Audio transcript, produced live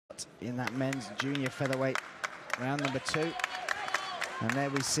fought in that men's junior featherweight, round number 2. And there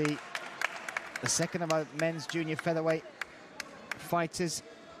we see the second of our men's junior featherweight fighters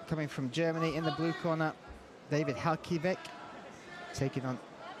coming from Germany. In the blue corner, David Halkecev taking on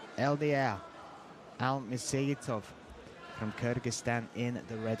Eldiar Alymseiitov from Kyrgyzstan in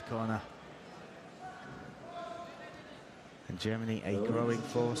the red corner. And Germany, a growing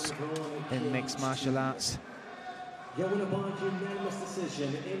force in mixed martial arts.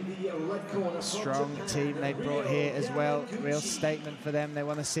 Strong team they brought here as well. Real statement for them. They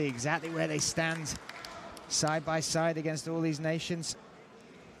want to see exactly where they stand side by side against all these nations.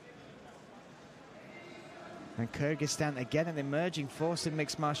 And Kyrgyzstan, again, an emerging force in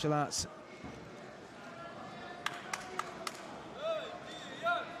mixed martial arts.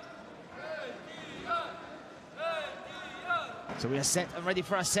 So we are set and ready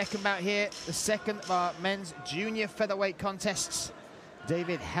for our second bout here, the second of our men's junior featherweight contests.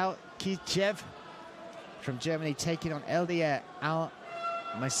 David Halkecev from Germany taking on Eldiar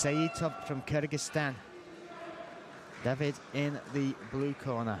Alymseiitov from Kyrgyzstan. David in the blue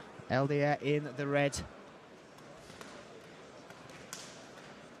corner, Eldiar in the red.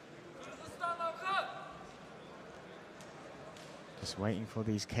 Just waiting for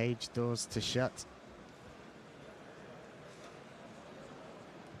these cage doors to shut.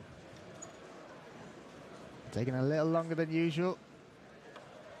 Taking a little longer than usual.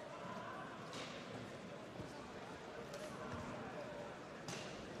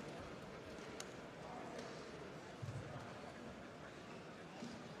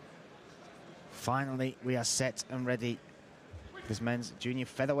 Finally, we are set and ready. This men's junior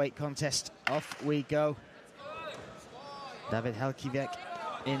featherweight contest. Off we go. David Halkecev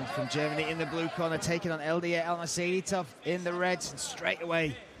in from Germany in the blue corner, taking on Eldiar Alymseiitov in the red. And straight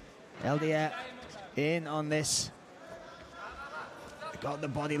away, Eldiar in on this. Got the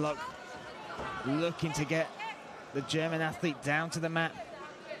body lock, looking to get the German athlete down to the mat.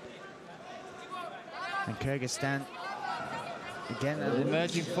 And Kyrgyzstan, again, an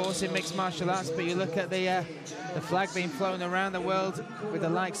emerging force in mixed martial arts, but you look at the flag being flown around the world with the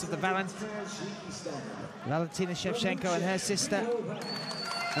likes of the Valentina Shevchenko and her sister,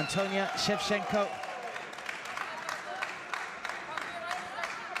 Antonia Shevchenko.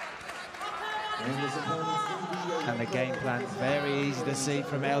 And the game plan, very easy to see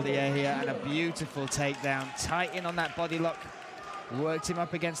from Eldiar here, and a beautiful takedown. Tight in on that body lock, worked him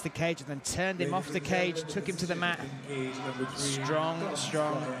up against the cage and then turned him off the cage, took him to the mat. Strong,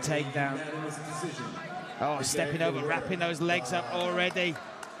 strong takedown. Oh, stepping over, wrapping those legs up already.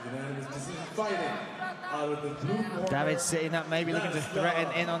 David sitting up, maybe looking to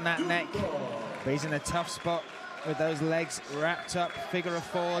threaten in on that neck, but he's in a tough spot with those legs wrapped up, figure of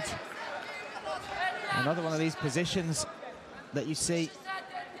forward. Another one of these positions that you see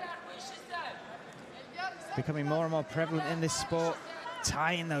becoming more and more prevalent in this sport,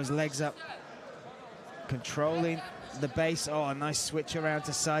 tying those legs up, controlling the base. Oh, a nice switch around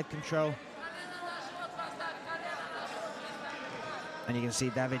to side control. And you can see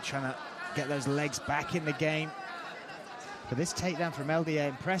David trying to get those legs back in the game. But this takedown from Eldiar,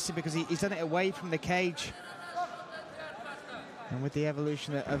 impressive because he's done it away from the cage. And with the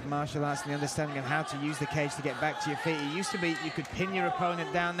evolution of martial arts and the understanding of how to use the cage to get back to your feet, it used to be you could pin your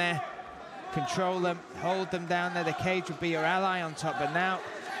opponent down there, control them, hold them down there, the cage would be your ally on top. But now,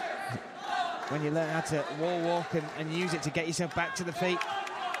 when you learn how to wall walk and use it to get yourself back to the feet.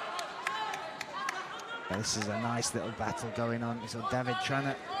 But this is a nice little battle going on. So David trying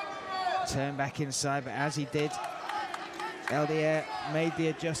to turn back inside, but as he did, Eldiar made the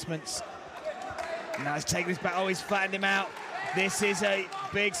adjustments. Now he's taking this back. Oh, he's flattened him out. This is a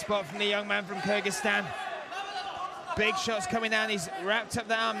big spot from the young man from Kyrgyzstan. Big shots coming down. He's wrapped up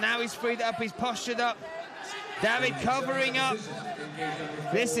the arm. Now he's freed it up. He's postured up. David covering up.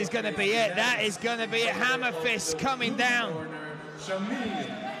 This is going to be it. That is going to be a hammer fist coming down.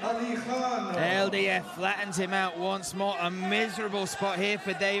 Eldiar flattens him out once more. A miserable spot here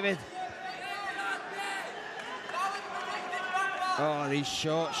for David. Oh, these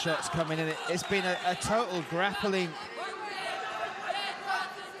short shots coming in. It's been a total grappling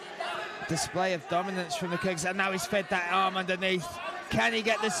display of dominance from the Kyrgyz. And now he's fed that arm underneath. Can he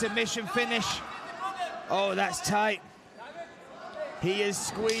get the submission finish? Oh, that's tight. He is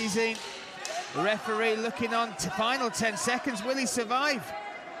squeezing. The referee looking on to final 10 seconds. Will he survive?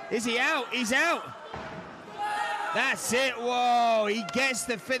 Is he out? He's out. That's it. Whoa, he gets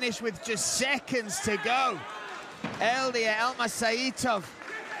the finish with just seconds to go. Eldiar Alymseiitov.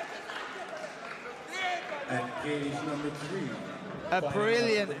 And cage number 3, A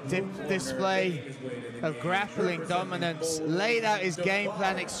brilliant display of grappling dominance. Laid out his game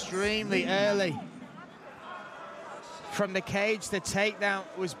plan extremely early. From the cage, the takedown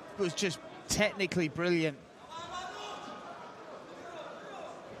was just technically brilliant.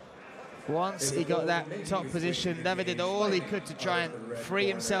 Once he got that top position, David did all he could to try and free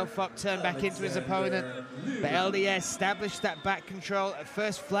himself up, turn back into his opponent. But Eldiar established that back control. At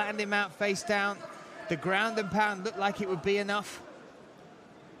first flattened him out face down. The ground and pound looked like it would be enough.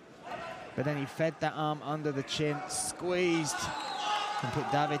 But then he fed that arm under the chin, squeezed, and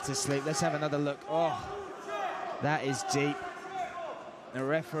put David to sleep. Let's have another look. Oh, that is deep. The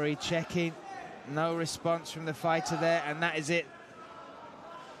referee checking. No response from the fighter there, and that is it.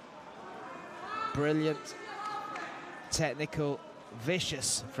 Brilliant, technical,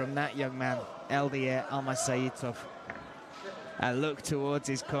 vicious from that young man, Eldiar Alymseiitov. And look towards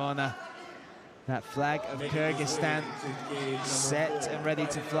his corner. That flag of Kyrgyzstan set and ready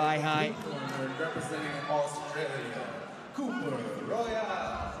to fly high.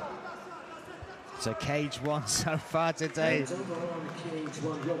 So cage one so far today. Cage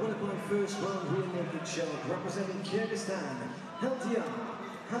one, your winner by first round, representing Kyrgyzstan, Eldiar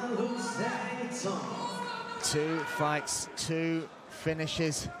Halkecev. 2 fights, 2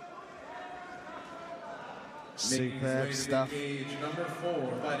 finishes. Superb stuff.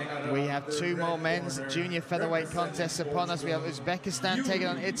 We have 2 more men's junior featherweight contests upon us. We have Uzbekistan taking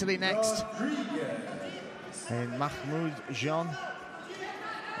on Italy next. And Mahmoud Jean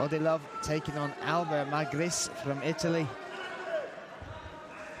Odilov taking on Albert Magris from Italy.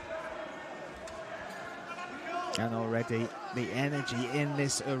 And already the energy in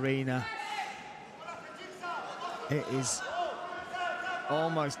this arena, it is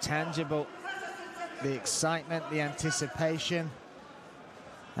almost tangible. The excitement, the anticipation,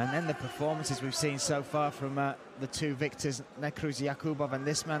 and then the performances we've seen so far from the 2 victors, Nekruz Yakubov, and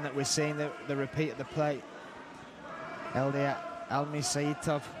this man that we're seeing, the repeat at the plate, Eldiar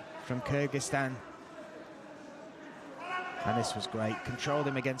Alymseiitov from Kyrgyzstan. And this was great. Controlled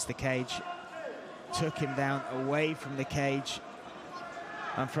him against the cage, took him down away from the cage,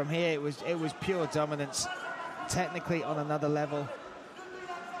 and from here it was pure dominance, technically on another level.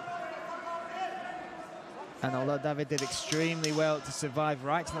 And although David did extremely well to survive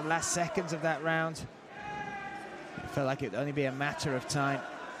right to the last seconds of that round, it felt like it would only be a matter of time.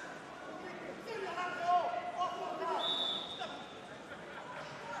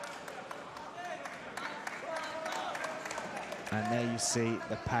 And there you see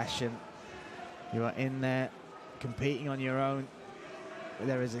the passion. You are in there competing on your own.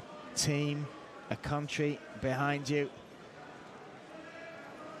 There is a team, a country behind you.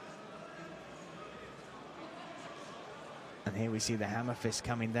 And here we see the hammer fist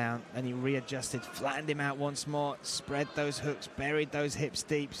coming down, and he readjusted, flattened him out once more, spread those hooks, buried those hips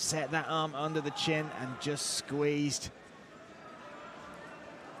deep, set that arm under the chin, and just squeezed.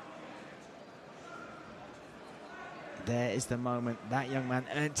 There is the moment. That young man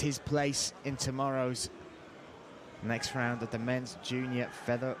earned his place in tomorrow's next round of the men's junior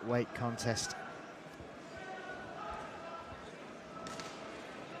featherweight contest.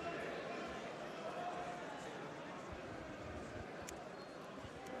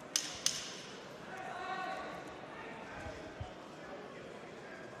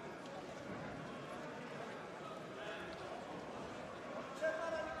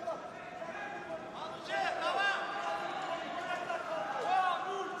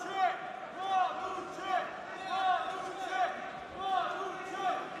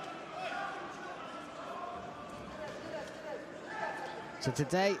 So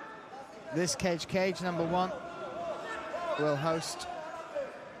today, this cage number 1 will host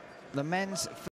the men's